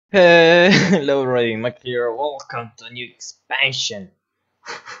Hello, Ray, Mike here. Welcome to a new expansion.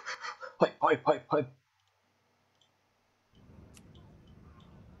 Hype, hype, hype, hype.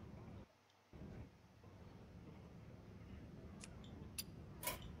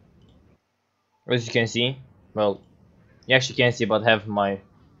 As you can see, well, you actually can't see, but I have my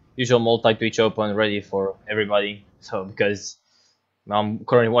usual multi-Twitch open ready for everybody. So, because I'm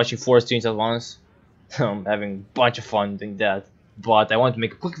currently watching 4 streams at once, I'm having a bunch of fun doing that. But I want to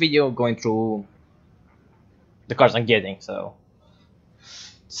make a quick video going through the cards I'm getting. So,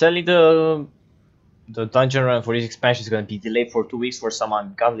 sadly, the dungeon run for this expansion is going to be delayed for 2 weeks for some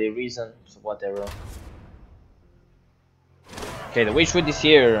ungodly reason. So, whatever. Okay, the Witchwood is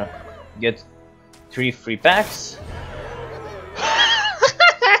here. Get 3 free packs.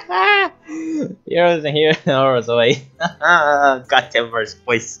 Heroes and heroes away. Goddamn worse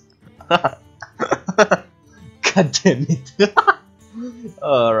voice. God damn it.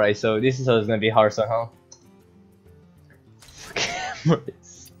 Alright, so this is how it's gonna be Hearthstone, huh?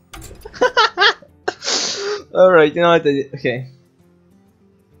 Cameras. Alright, you know what? Okay.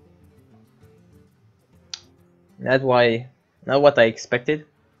 Not what I expected.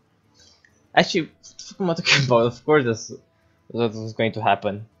 Actually, what am I talking about? Of course, that's what was going to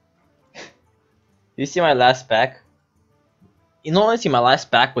happen. You see my last pack? You know, honestly, my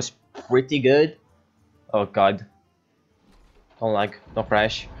last pack was pretty good. Oh god. Don't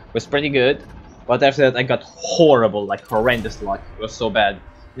crash. It was pretty good. But after that, I got horrible, like horrendous luck. It was so bad.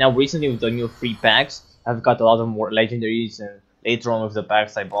 Now, recently with the new free packs, I've got a lot of more legendaries, and later on with the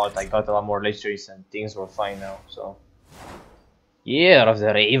packs I bought, I got a lot more legendaries, and things were fine now, so. Year of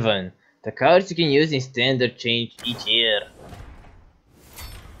the Raven. The cards you can use in standard change each year.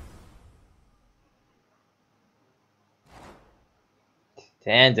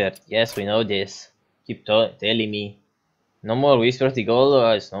 Standard, yes, we know this. Keep telling me. No more Whispers the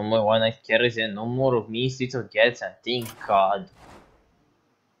Golders, no more One Night Carries, and no more of me Streets of Gets, and thank God.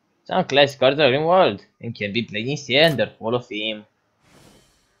 Some classic cards are in world and can be played in standard, Hall of Fame.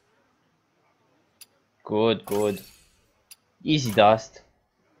 Good, good. Easy dust.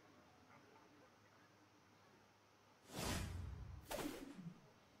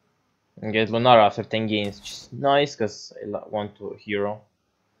 And get Lunara after 10 games, which is nice because I want to hero.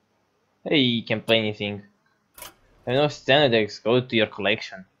 Hey, you can play anything. I know standard decks, go to your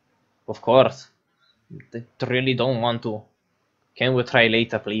collection. Of course. I really don't want to. Can we try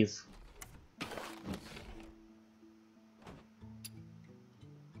later, please?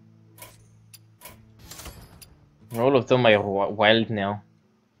 All of them are wild now.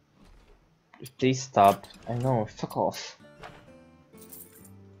 Please stop. I know, fuck off.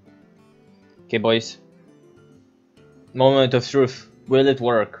 Okay, boys. Moment of truth. Will it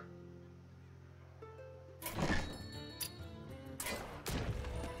work?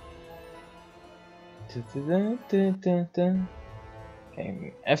 Okay,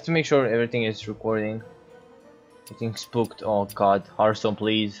 I have to make sure everything is recording. Getting spooked. Oh god. Hearthstone,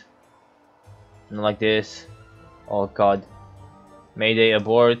 please. Not like this. Oh god. Mayday,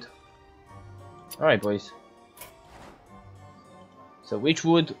 abort. Alright, boys. So,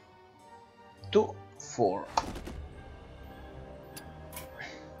 Witchwood 2, 4.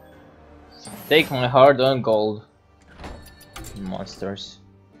 Take my hard-earned gold. Monsters.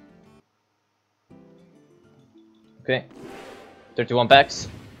 Okay. 31 packs.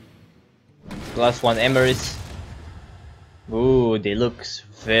 Plus 1 emeries. Ooh, they look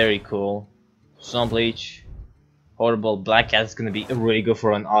very cool. Sun Bleach. Horrible Black Cat is gonna be really good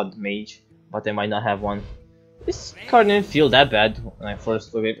for an odd mage, but I might not have one. This card didn't feel that bad when I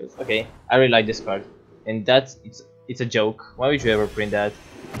first looked at it. Okay, I really like this card. And it's a joke. Why would you ever print that?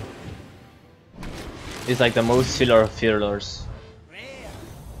 It's like the most filler of fillers.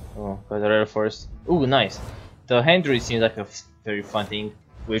 Oh, got the rare first. Ooh, nice. The hand read seems like a very fun thing.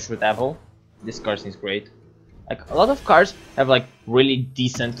 Witchwood Apple. This card seems great. Like, a lot of cards have like really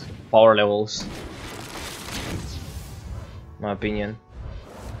decent power levels. My opinion.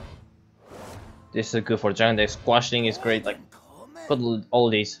 This is good for Giant Deck. Squashing is great. Like, got all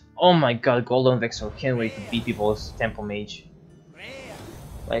these. Oh my god, Golden Vexel. Can't wait to beat people's Temple Mage.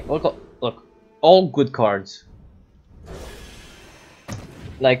 Like, look, all good cards.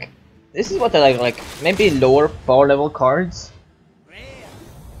 Like, this is what I like maybe lower power level cards,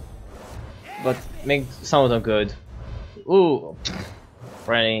 but make some of them good. Ooh,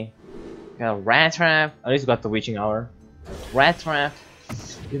 Freddy. Got Rat Trap. At least got the Witching Hour. Rat Trap.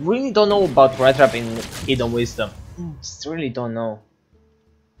 You really don't know about Rat Trap in Hidden Wisdom. Just really don't know.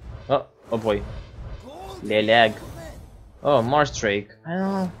 Oh boy. Lelag. Oh, Mars Drake. I don't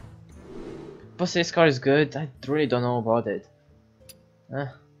know. But this card is good. I really don't know about it.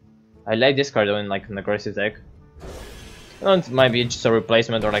 I like this card though in like an aggressive deck. It might be just a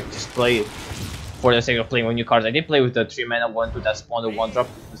replacement or like just play it for the sake of playing with new cards. I did play with the 3 mana 1/2 that spawned a 1-drop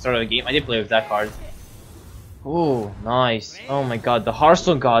at the start of the game. I did play with that card. Oh, nice. Oh my god, the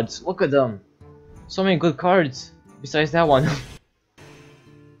Hearthstone gods. Look at them. So many good cards. Besides that one.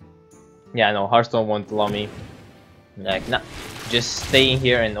 Yeah, no, Hearthstone won't allow me. Like, nah. Just staying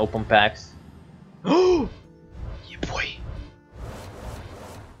here and open packs. Oh! Yeah, boy.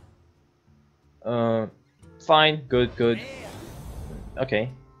 Fine. Good, good. Okay.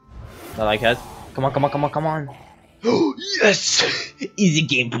 I like that. Come on, come on, come on, come on. Oh, yes! Easy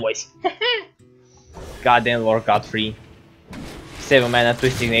game, boys. Goddamn Lord Godfrey. 7 mana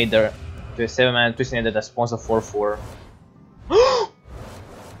Twisting Nether. 7 mana Twisting Nether that spawns a 4/4.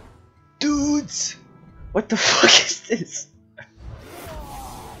 Dudes! What the fuck is this?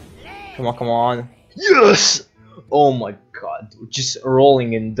 Come on, come on. Yes! Oh my god, we're just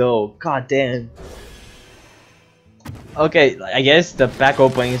rolling in dough. God damn. Okay, I guess the pack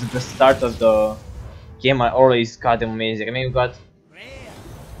openings at the start of the game are always goddamn amazing. I mean, we got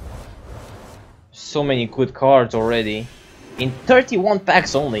so many good cards already. In 31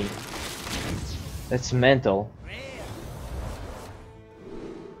 packs only. That's mental.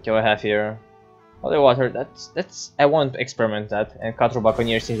 Okay, what I have here? Holy Water, that's I want to experiment that. And Cutthroat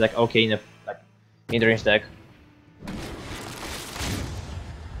Buccaneer seems like okay in a like mid-range deck.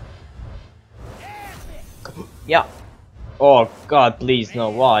 Yeah. Oh god, please no,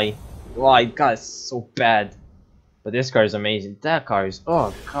 why? Why? God, it's so bad. But this card is amazing. That card is,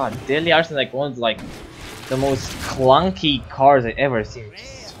 oh god, Daily Arts is like one of like the most clunky cards I've ever seen. It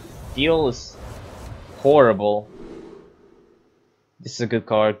just feels horrible. This is a good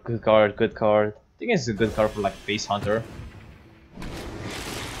card, good card, good card. I think it's a good card for like Base Hunter.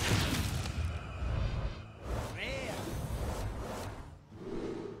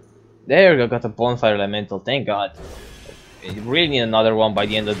 There we go, got a Bonfire Elemental, thank god. I really need another one by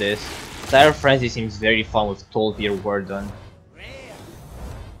the end of this. Dire Frenzy seems very fun with 12-year Warden.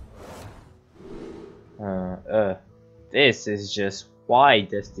 This is just, why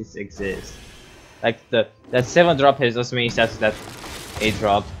does this exist? Like that 7-drop has as many stats as that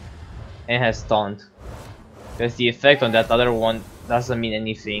 8-drop and has taunt. Because the effect on that other one doesn't mean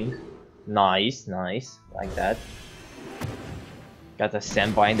anything. Nice, nice, like that. Got a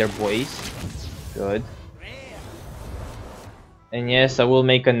Sandbinder, boys. Good. And yes, I will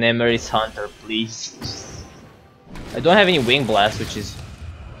make a Nemeris Hunter, please. I don't have any Wing Blast, which is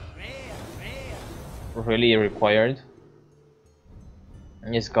really required.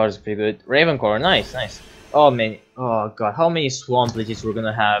 And this card is pretty good. Ravencore, nice, nice. Oh man, oh god, how many Swamp Leeches we're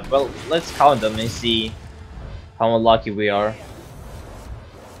gonna have? Well, let's count them and see how unlucky we are.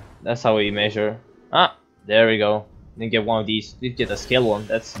 That's how we measure. Ah, there we go. Didn't get one of these. Did get a scale one.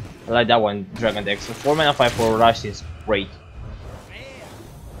 That's, I like that one. Dragon deck. So 4 mana 5/4 rush is great.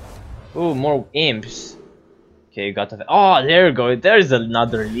 Ooh, more imps. Okay, got the. Oh, there we go. There's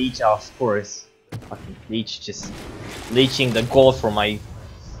another leech, of course. Fucking leech, just leeching the gold from my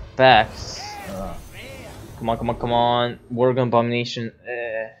packs. Come on, come on, come on. Worgen Abomination.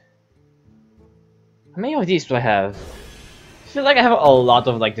 How many of these do I have? I feel like I have a lot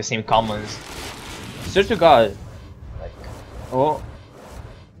of like the same commons. Swear to God. Like, oh,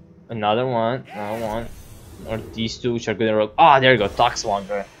 another one, another one. Or these two, which are good in rogue. Ah, there you go,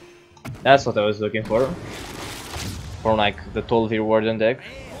 Toxwander. That's what I was looking for. For like the 12-year Warden deck.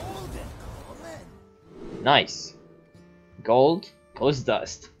 Nice. Gold goes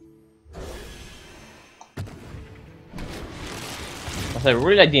dust. I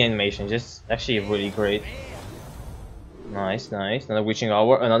really like the animation, just actually really great. Nice, nice. Another Witching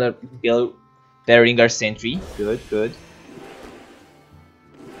Hour, another Beringar Sentry. Good, good.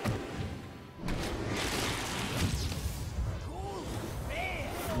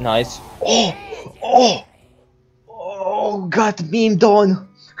 Nice. Oh! Oh! Oh! Got memed on!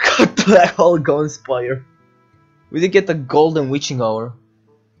 Got Black Hole Gunspire. We did get the Golden Witching Hour.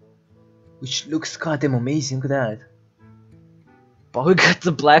 Which looks goddamn amazing, look at that. But we got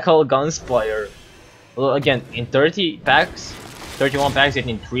the Black Hole Gunspire. Well, again, in 30 packs, 31 packs,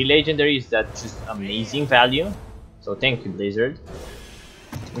 getting 3 legendaries, that's just amazing value. So thank you, Blizzard.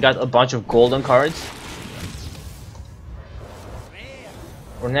 We got a bunch of golden cards.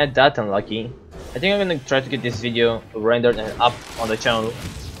 We're not that unlucky. I think I'm gonna try to get this video rendered and up on the channel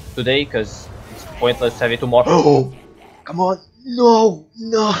today, because it's pointless to have it tomorrow. Oh! Come on! No!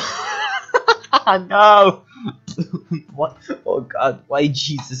 No! No! What? Oh god, why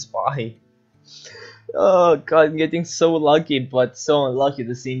Jesus, why? Oh god, I'm getting so lucky but so unlucky at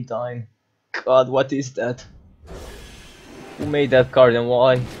the same time. God, what is that? Who made that card and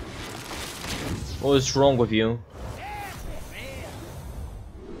why? What's wrong with you?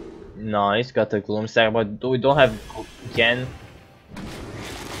 Nice, got the Gloom Stack, but we don't have Gen.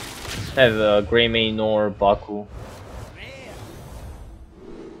 Have Greymane nor Baku.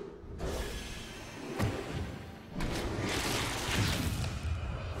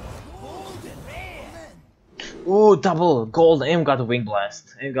 Ooh, double gold! And got a Wing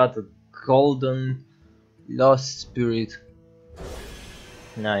Blast. And got the Golden Lost Spirit.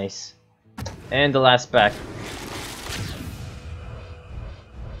 Nice. And the last pack.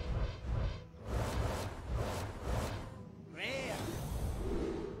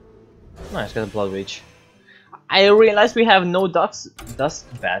 Nice, got a Blood Witch. I realized we have no dust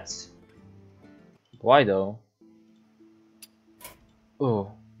bats. Why though?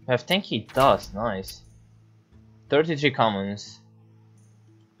 Oh, we have tanky dust. Nice. 33 commons.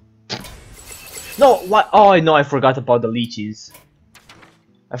 No, what? Oh no, I forgot about the leeches.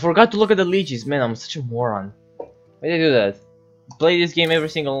 I forgot to look at the leeches. Man, I'm such a moron. Why did I do that? Play this game every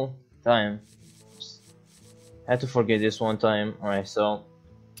single time. Had to forget this one time. Alright, so.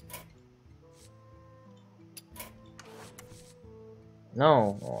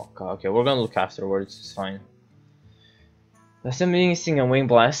 No. Oh, God. Okay, we're gonna look afterwards. It's fine. That's missing a Wing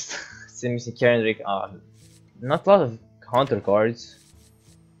Blast. Still missing Kendrick. Not a lot of Hunter cards.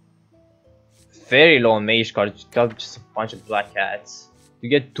 Very low on Mage cards. Got just a bunch of Black Cats. You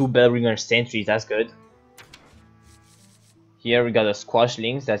get 2 Bellringer Sentries. That's good. Here we got a Squash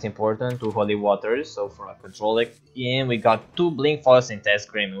Links. That's important. 2 Holy Waters. So for a control deck. And we got 2 Blink Falls and Test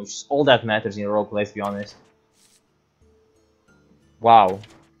Greymane, which is all that matters in Rogue. Let's be honest. Wow.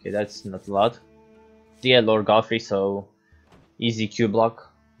 Okay, that's not a lot. Yeah, Lord Godfrey. So easy Q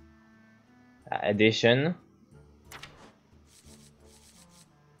block. Addition.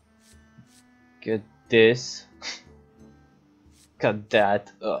 Get this. Got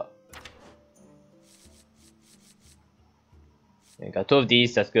that. Okay, got 2 of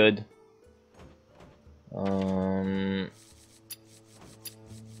these. That's good. Don't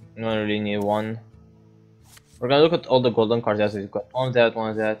really need one. We're gonna look at all the golden cards. That's we've got one of that, one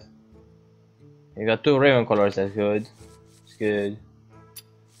of that. You got 2 Raven colors. That's good. It's good.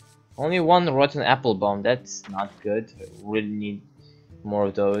 Only 1 Rotten Apple Bomb. That's not good. I really need more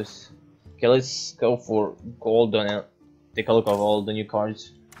of those. Okay, let's go for golden and take a look at all the new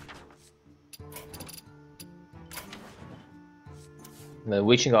cards. The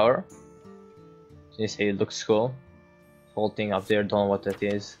Witching Hour. You say it looks cool. Whole thing up there, don't know what that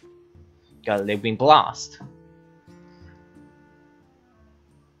is. Got a Living Blast.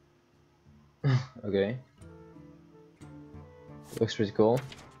 Okay. Looks pretty cool.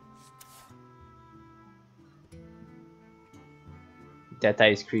 That eye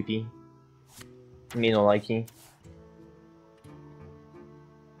is creepy. Me no liking.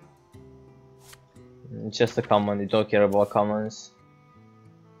 It's just a common, you don't care about commons.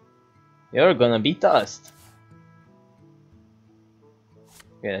 You're gonna be dust.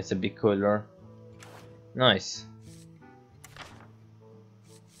 Yeah, that's a bit cooler. Nice.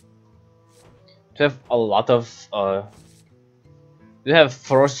 To have a lot of you have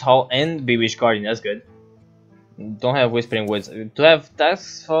Frost Hall and Bewitched Guardian, that's good. Don't have Whispering Woods. To have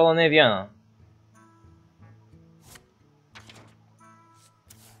Task Fall and Eviana.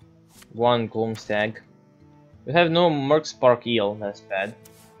 1 Gloom Stag. You have no Merc Spark Eel, that's bad.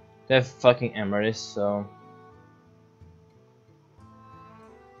 They have fucking Emerist, so.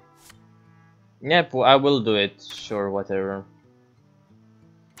 Yep, I will do it. Sure, whatever.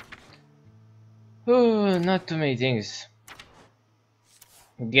 Ooh, not too many things.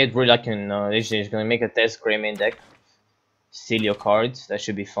 Get really lucky in Legendaries. Gonna make a test Greymane deck. Steal your cards, that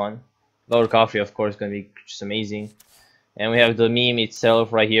should be fun. Lord Coffee, of course, gonna be just amazing. And we have the meme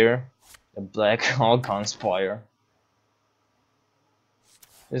itself right here. The Black Hog Conspire.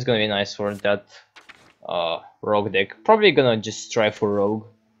 This is gonna be nice for that rogue deck. Probably gonna just try for rogue.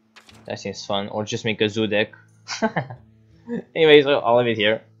 That seems fun. Or just make a zoo deck. Anyways, I'll leave it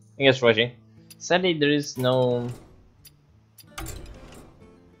here. Thanks for watching. Sadly, there is no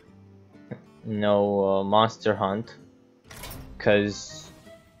monster hunt, cause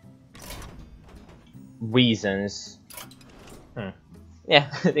reasons. Yeah,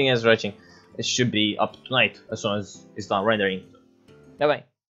 thanks for watching. It should be up tonight as soon as it's done rendering. Bye bye.